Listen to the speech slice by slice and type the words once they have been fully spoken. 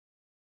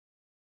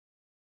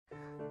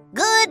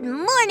Good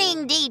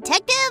morning,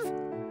 Detective!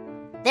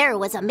 There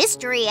was a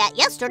mystery at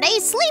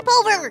yesterday's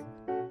sleepover.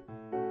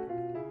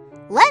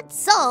 Let's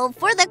solve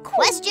for the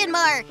question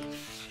mark.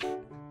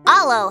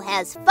 Alo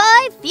has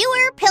 5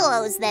 fewer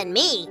pillows than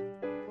me.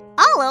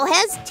 Alo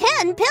has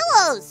 10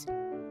 pillows.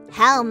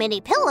 How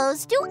many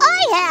pillows do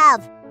I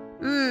have?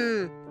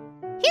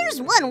 Here's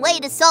one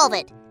way to solve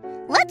it.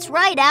 Let's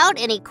write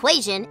out an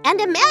equation and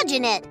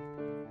imagine it.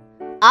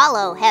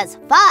 Alo has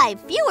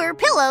 5 fewer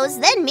pillows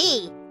than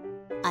me.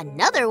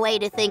 Another way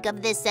to think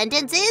of this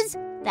sentence is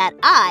that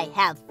I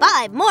have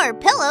 5 more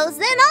pillows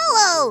than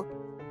Alo.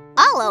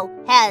 Alo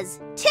has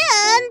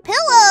 10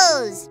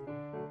 pillows.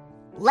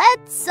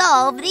 Let's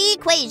solve the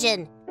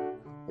equation.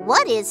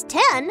 What is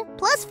 10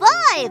 plus 5?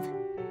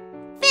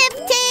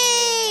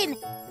 15!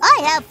 I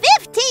have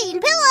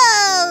 15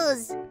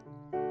 pillows!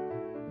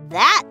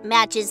 That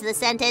matches the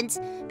sentence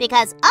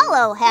because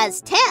Alo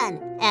has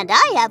 10 and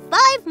I have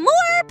 5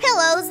 more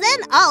pillows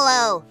than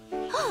Alo.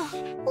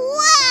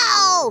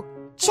 Wow!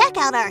 Check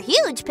out our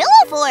huge pillow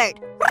fort!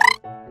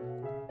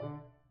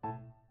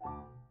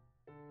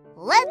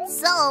 Let's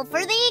solve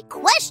for the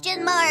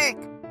question mark.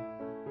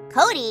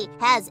 Cody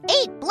has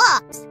 8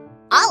 blocks.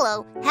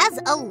 Alo has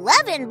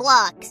 11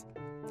 blocks.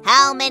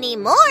 How many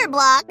more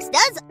blocks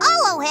does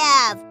Alo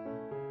have?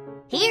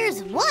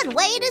 Here's one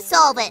way to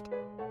solve it.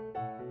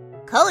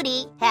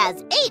 Cody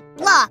has 8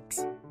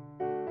 blocks.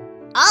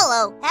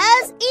 Alo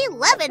has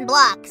 11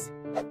 blocks.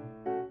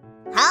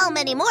 How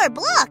many more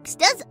blocks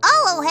does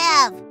Alo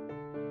have?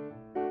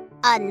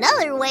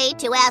 Another way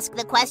to ask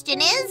the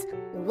question is,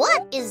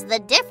 what is the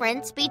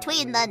difference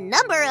between the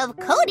number of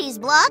Cody's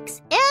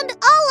blocks and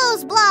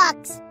Alo's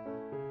blocks?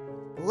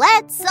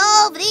 Let's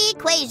solve the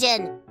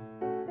equation.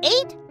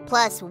 8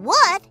 plus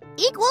what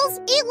equals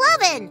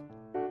 11?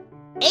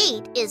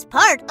 8 is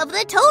part of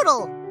the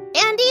total,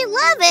 and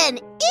 11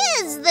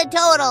 is the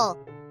total.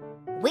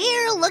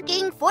 We're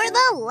looking for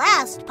the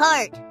last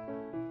part.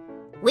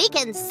 We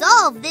can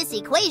solve this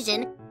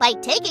equation by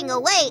taking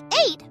away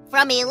 8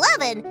 from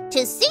 11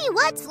 to see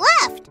what's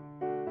left.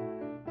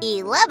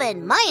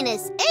 11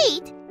 minus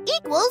 8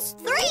 equals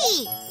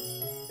 3.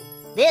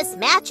 This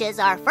matches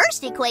our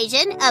first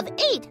equation of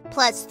 8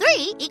 plus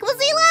 3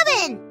 equals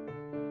 11.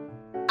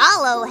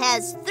 Alo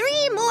has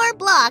 3 more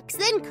blocks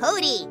than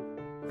Cody.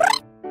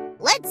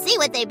 Let's see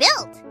what they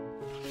built.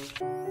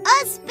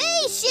 A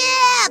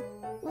spaceship!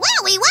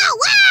 Wowie wow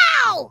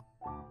wow!